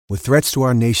With threats to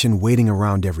our nation waiting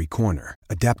around every corner,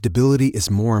 adaptability is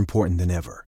more important than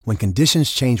ever. When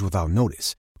conditions change without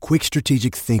notice, quick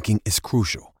strategic thinking is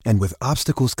crucial. And with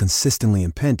obstacles consistently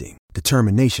impending,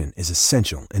 determination is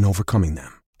essential in overcoming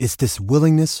them. It's this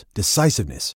willingness,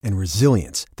 decisiveness, and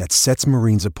resilience that sets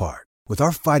Marines apart. With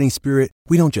our fighting spirit,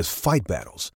 we don't just fight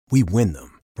battles, we win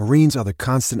them. Marines are the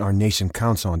constant our nation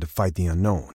counts on to fight the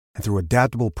unknown. And through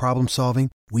adaptable problem solving,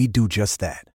 we do just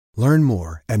that. Learn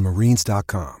more at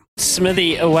marines.com.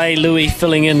 Smithy away, Louis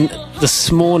filling in this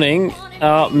morning.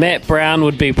 Matt Brown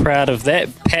would be proud of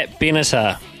that. Pat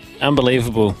Benatar.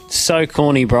 Unbelievable. So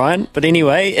corny, Brian. But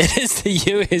anyway, it is the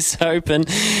US Open,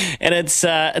 and it's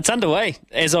underway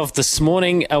as of this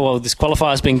morning. This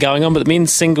qualifier's been going on, but the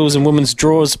men's singles and women's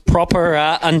draws proper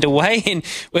are underway, and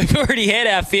we've already had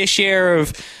our fair share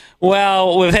of,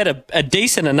 we've had a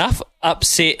decent enough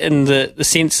upset in the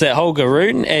sense that Holger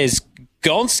Rune has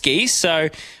Gonski. So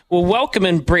we'll welcome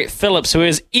in Brett Phillips, who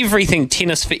is everything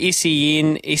tennis for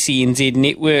SEN, SENZ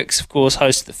Networks, of course,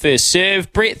 host of The First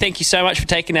Serve. Brett, thank you so much for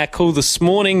taking our call this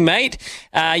morning, mate.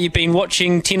 You've been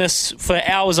watching tennis for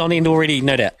hours on end already,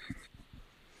 no doubt.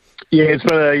 Yeah, it's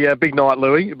been a big night,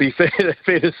 Louis, it'd be fair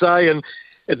to say, and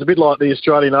it's a bit like the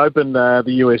Australian Open, the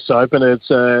US Open.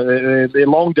 They're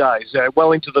long days.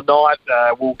 Well into the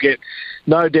night, we'll get,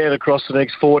 no doubt, across the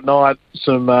next fortnight,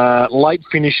 some late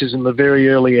finishes in the very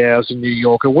early hours in New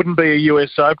York. It wouldn't be a US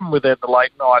Open without the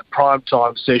late night prime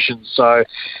time sessions. So,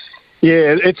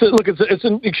 yeah, it's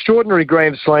an extraordinary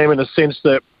Grand Slam in a sense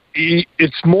that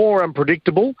it's more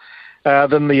unpredictable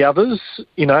than the others.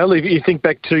 You know, if you think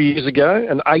back 2 years ago,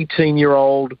 an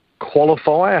 18-year-old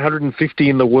qualifier, 150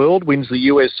 in the world, wins the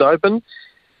US Open.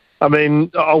 I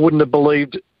mean, I wouldn't have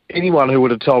believed anyone who would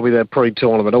have told me that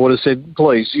pre-tournament. I would have said,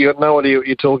 please, you have no idea what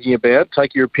you're talking about.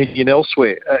 Take your opinion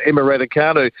elsewhere. Emma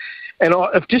Raducanu. And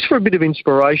just for a bit of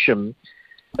inspiration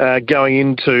going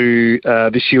into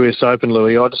this US Open,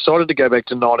 Louis, I decided to go back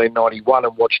to 1991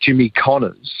 and watch Jimmy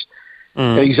Connors.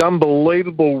 His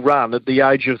unbelievable run at the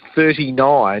age of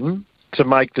 39 to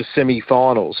make the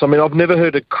semi-finals. I mean, I've never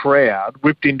heard a crowd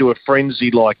whipped into a frenzy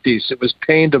like this. It was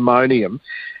pandemonium.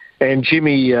 And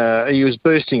Jimmy, he was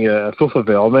bursting a foofer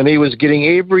valve, and he was getting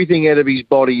everything out of his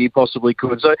body he possibly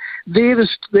could. So they're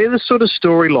the sort of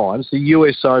storylines the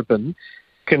US Open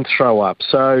can throw up.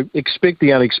 So expect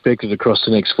the unexpected across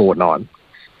the next fortnight.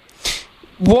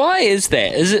 Why is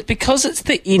that? Is it because it's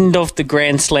the end of the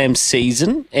Grand Slam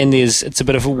season and it's a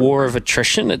bit of a war of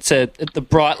attrition? It's at the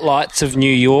bright lights of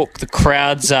New York. The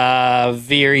crowds are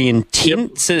very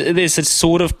intense. Yep. There's a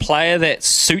sort of player that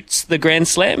suits the Grand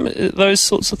Slam, those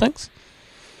sorts of things?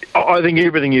 I think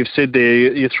everything you've said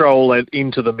there, you throw all that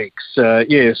into the mix.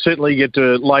 Certainly you get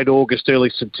to late August,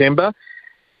 early September,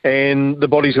 and the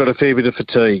body's got a fair bit of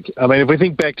fatigue. I mean, if we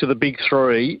think back to the big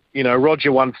three, you know,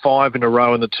 Roger won 5 in a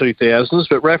row in the 2000s,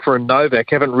 but Rafa and Novak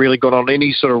haven't really got on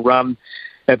any sort of run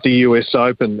at the US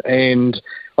Open. And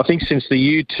I think since the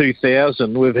year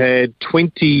 2000, we've had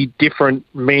 20 different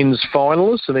men's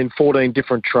finalists and then 14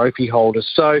 different trophy holders.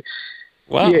 So,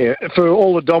 wow. Yeah, for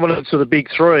all the dominance of the big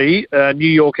three, New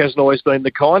York hasn't always been the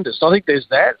kindest. I think there's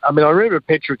that. I mean, I remember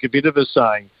Petra Kvitova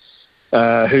saying,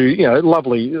 who, you know,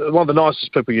 lovely, one of the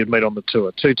nicest people you'd meet on the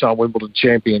tour, 2-time Wimbledon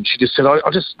champion. She just said, I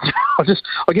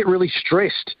get really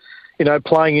stressed, you know,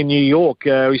 playing in New York.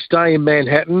 We stay in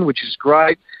Manhattan, which is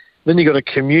great. Then you got to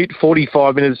commute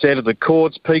 45 minutes out of the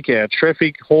courts, peak hour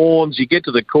traffic, horns. You get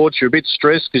to the courts, you're a bit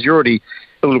stressed because you're already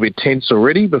a little bit tense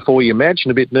already before your match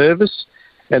and a bit nervous.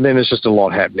 And then there's just a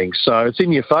lot happening. So it's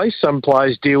in your face. Some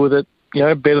players deal with it, you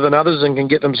know, better than others and can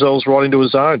get themselves right into a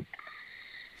zone.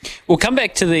 We'll come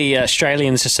back to the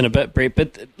Australians just in a bit, Brett,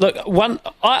 but look,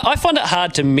 I find it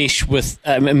hard to mesh with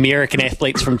American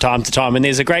athletes from time to time, and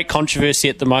there's a great controversy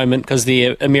at the moment because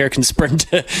the American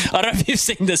sprinter, I don't know if you've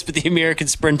seen this, but the American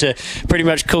sprinter pretty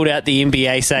much called out the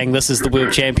NBA saying this is the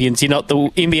world champions, you're not the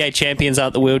NBA champions,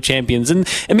 aren't the world champions, and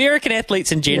American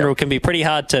athletes in general can be pretty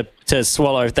hard to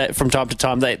swallow that from time to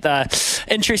time. They're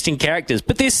interesting characters,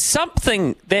 but there's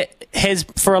something that has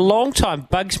for a long time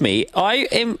bugs me. I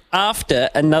am after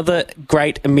another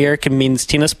great American men's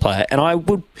tennis player, and I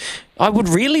would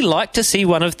really like to see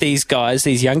one of these guys,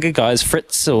 these younger guys,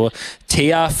 Fritz or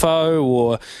Tiafoe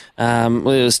or it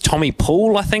was Tommy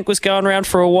Paul, I think, was going around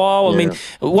for a while. Yeah. I mean,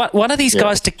 one of these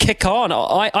guys to kick on.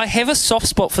 I have a soft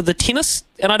spot for the tennis,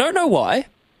 and I don't know why.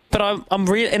 But I'm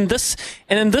really in this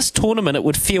tournament, it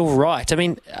would feel right. I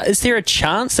mean, is there a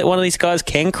chance that one of these guys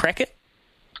can crack it?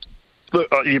 Look,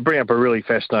 you bring up a really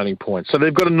fascinating point. So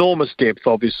they've got enormous depth,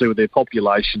 obviously, with their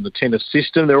population, the tennis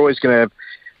system. They're always going to have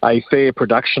a fair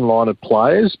production line of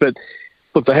players. But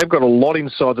look, they have got a lot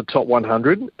inside the top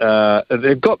 100.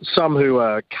 They've got some who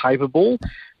are capable.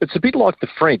 It's a bit like the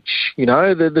French, you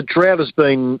know. The drought has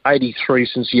been 83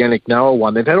 since Yannick Noah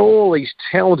won. They've had all these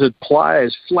talented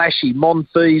players, flashy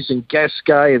Monfils and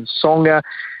Gasquet and Songa,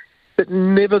 but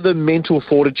never the mental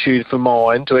fortitude for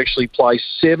mine to actually play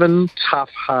 7 tough,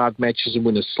 hard matches and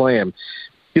win a slam.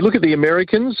 You look at the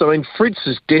Americans, I mean, Fritz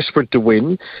is desperate to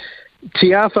win.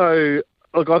 Tiafoe,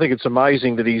 look, I think it's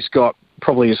amazing that he's got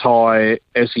probably as high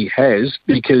as he has,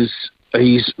 because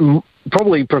he's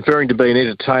probably preferring to be an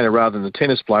entertainer rather than a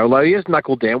tennis player, although he has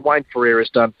knuckled down. Wayne Ferreira's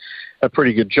done a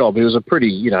pretty good job. He was a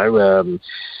pretty,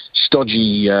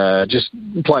 stodgy, just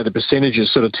play the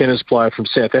percentages sort of tennis player from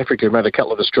South Africa who made a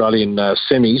couple of Australian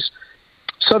semis.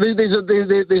 So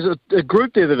there's a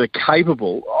group there that are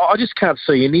capable. I just can't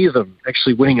see any of them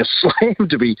actually winning a slam,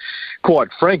 to be quite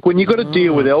frank. When you've got to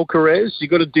deal with Alcaraz, you've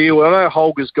got to deal with... I know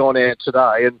Holger's gone out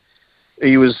today, and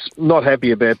he was not happy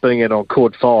about being out on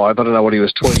court 5. I don't know what he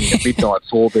was tweeting at midnight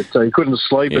for, but he couldn't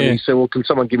sleep, and he said, well, can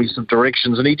someone give me some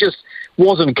directions? And he just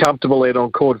wasn't comfortable out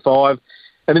on court 5.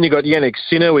 And then you've got Yannick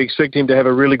Sinner. We expect him to have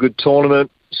a really good tournament.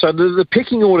 So the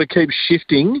pecking order keeps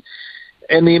shifting,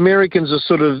 and the Americans are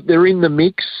sort of, they're in the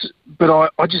mix, but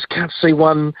I just can't see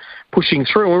one pushing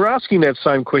through. And we're asking that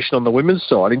same question on the women's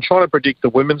side in trying to predict the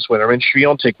women's winner. I mean,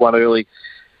 Swiatek won early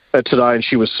today, and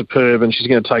she was superb, and she's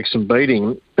going to take some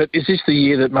beating. But is this the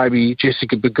year that maybe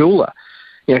Jessica Pegula,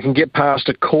 can get past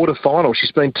a quarter-final?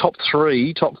 She's been top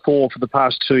 3, top 4 for the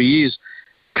past 2 years.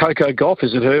 Coco Gauff,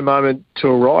 is it her moment to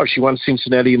arrive? She won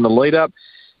Cincinnati in the lead-up.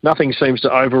 Nothing seems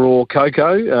to overawe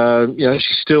Coco.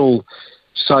 She's still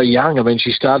so young. I mean,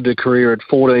 she started her career at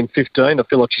 14, 15. I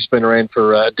feel like she's been around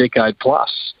for a decade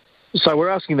plus. So we're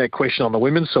asking that question on the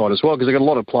women's side as well, because they've got a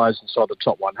lot of players inside the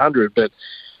top 100, but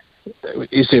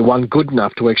is there one good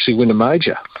enough to actually win a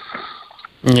major?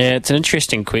 Yeah, it's an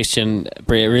interesting question,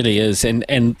 Brett. It really is. And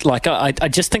I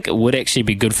just think it would actually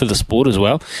be good for the sport as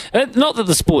well. Not that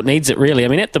the sport needs it, really. I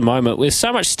mean, at the moment, with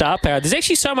so much star power, there's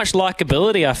actually so much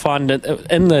likability, I find,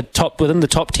 within the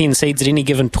top 10 seeds at any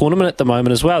given tournament at the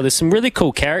moment as well. There's some really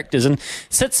cool characters. And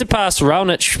Tsitsipas,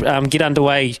 Raonic get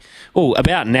underway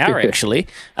about an hour, actually.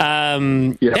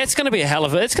 That's going to be a hell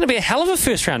of a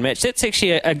first-round match. That's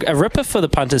actually a ripper for the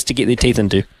punters to get their teeth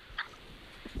into.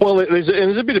 Well,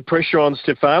 there's a bit of pressure on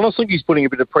Stefanos. I think he's putting a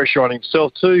bit of pressure on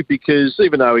himself too, because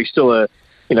even though he's still a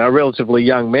relatively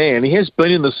young man, he has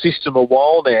been in the system a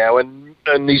while now, and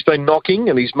he's been knocking,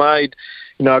 and he's made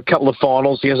a couple of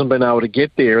finals. He hasn't been able to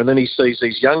get there, and then he sees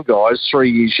these young guys 3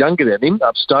 years younger than him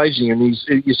upstaging,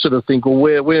 and you sort of think,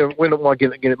 well, when am I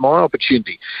going to get my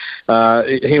opportunity?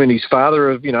 Him and his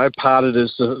father have parted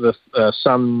as the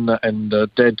son and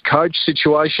dad coach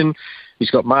situation. He's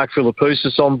got Mark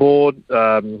Philippoussis on board.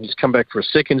 He's come back for a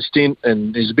second stint,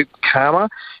 and he's a bit calmer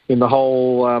in the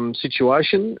whole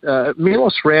situation.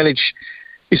 Milos Raonic,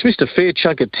 he's missed a fair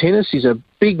chunk of tennis. He's a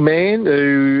big man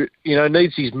who,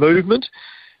 needs his movement.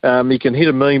 He can hit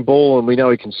a mean ball, and we know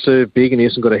he can serve big, and he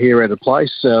hasn't got a hair out of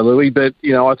place, Louis. But,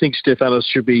 I think Stefanos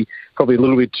should be probably a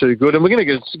little bit too good. And we're going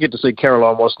to get to see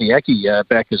Caroline Wozniacki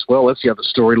back as well. That's the other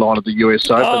storyline of the US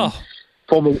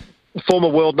Open. Former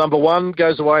world number 1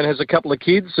 goes away and has a couple of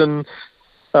kids, and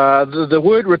the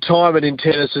word retirement in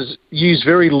tennis is used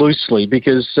very loosely,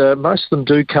 because most of them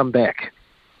do come back.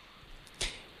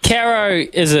 Caro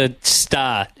is a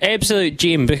star, absolute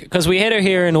gem, because we had her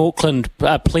here in Auckland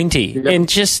plenty, and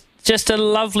just a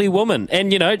lovely woman.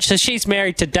 And, so she's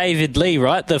married to David Lee,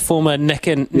 right, the former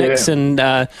Knicks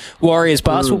and Warriors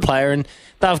basketball player, and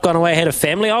they've gone away, had a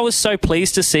family. I was so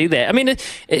pleased to see that. I mean,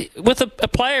 with a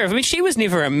player, she was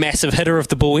never a massive hitter of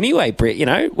the ball anyway, Brett,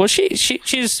 Well, she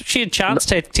had a chance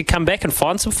to come back and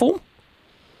find some form.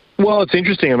 Well, it's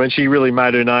interesting. I mean, she really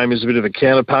made her name as a bit of a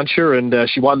counter-puncher, and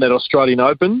she won that Australian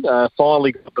Open,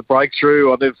 finally got the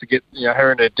breakthrough. I'll never forget, her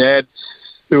and her dad,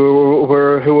 who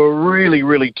were a really,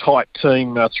 really tight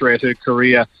team throughout her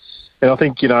career. And I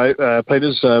think,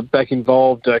 Peter's back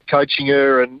involved coaching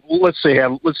her, and let's see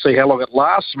how long it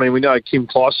lasts. I mean, we know Kim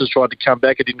Clijsters tried to come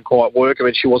back. It didn't quite work. I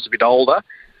mean, she was a bit older.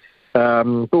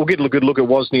 But we'll get a good look at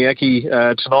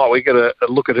Wozniacki tonight. We got a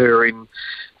look at her in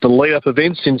the lead-up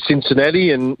events in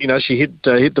Cincinnati, and, she hit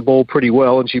the ball pretty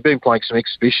well, and she's been playing some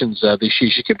exhibitions this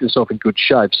year. She kept herself in good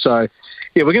shape. So,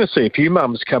 yeah, we're going to see a few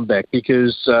mums come back,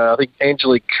 because I think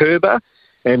Angelique Kerber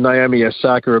and Naomi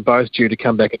Osaka are both due to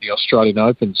come back at the Australian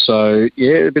Open. So,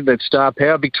 yeah, a bit of that star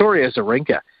power. Victoria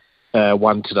Azarenka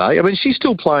won today. I mean, she's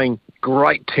still playing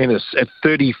great tennis at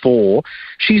 34.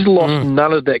 She's lost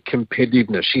none of that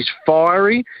competitiveness. She's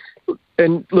fiery.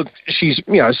 And, look, she's,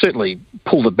 certainly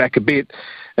pulled it back a bit.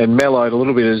 and mellowed a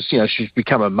little bit as, she's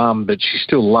become a mum, but she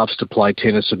still loves to play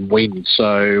tennis and win.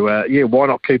 So, why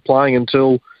not keep playing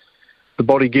until the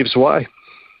body gives way?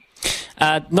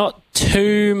 Not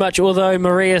too much, although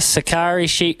Maria Sakkari,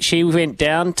 she went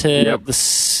down to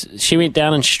she went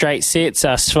down in straight sets.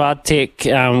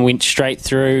 Swiatek went straight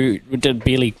through,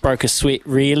 barely broke a sweat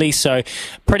really. So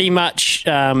pretty much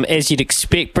as you'd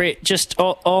expect, Brett. Just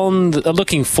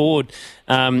looking forward,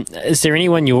 is there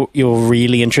anyone you're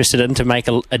really interested in to make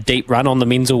a deep run on the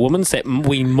men's or women's that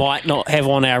we might not have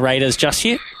on our radars just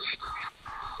yet?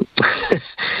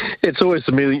 It's always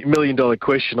the million-dollar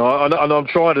question, and I'm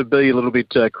trying to be a little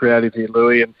bit creative here,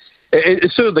 Louis. And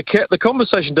it's sort of the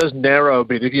conversation does narrow a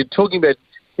bit. If you're talking about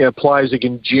players that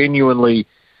can genuinely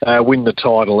win the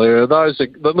title,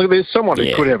 there's someone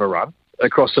who could have a run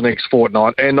across the next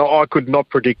fortnight, and I could not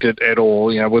predict it at all.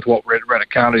 With what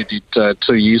Raducanu did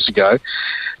 2 years ago.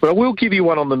 But I will give you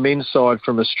one on the men's side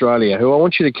from Australia, who I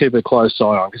want you to keep a close eye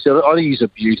on because I think he's a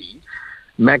beauty.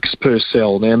 Max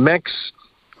Purcell. Now, Max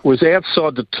was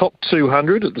outside the top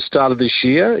 200 at the start of this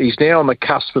year. He's now on the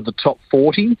cusp of the top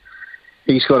 40.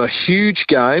 He's got a huge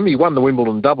game. He won the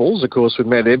Wimbledon doubles, of course, with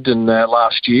Matt Ebden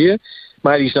last year.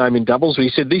 Made his name in doubles. But he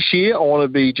said, this year I want to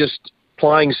be just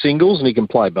playing singles, and he can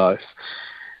play both.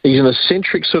 He's an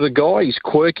eccentric sort of guy. He's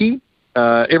quirky.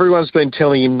 Everyone's been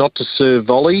telling him not to serve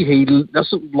volley. He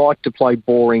doesn't like to play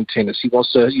boring tennis. He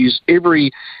wants to use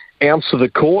every ounce of the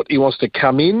court. He wants to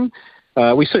come in.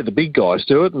 We see the big guys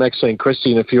do it, Maxine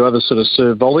Cressy and a few other sort of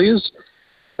serve volleyers.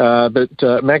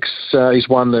 But Max is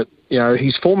one that,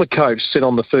 his former coach said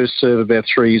on the first serve about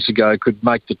 3 years ago could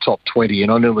make the top 20,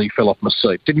 and I nearly fell off my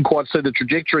seat. Didn't quite see the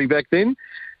trajectory back then,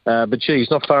 but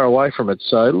he's not far away from it.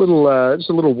 So just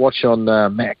a little watch on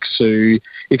Max, who,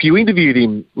 if you interviewed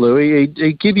him, Louis,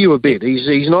 he'd give you a bit.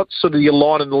 He's not sort of your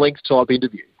line and length type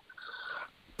interview.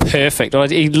 Perfect.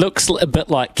 He looks a bit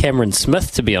like Cameron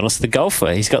Smith, to be honest, the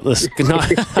golfer. He's got this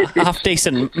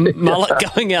half-decent mullet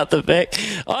going out the back.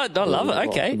 I love it.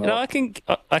 Okay.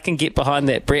 I can get behind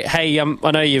that, Brett. Hey,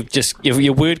 I know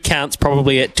your word count's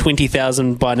probably at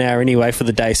 20,000 by now anyway for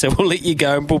the day, so we'll let you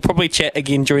go. We'll probably chat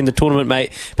again during the tournament,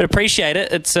 mate. But appreciate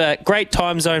it. It's a great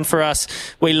time zone for us.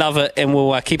 We love it, and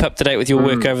we'll keep up to date with your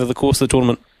work over the course of the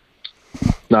tournament.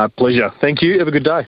 No, pleasure. Thank you. Have a good day.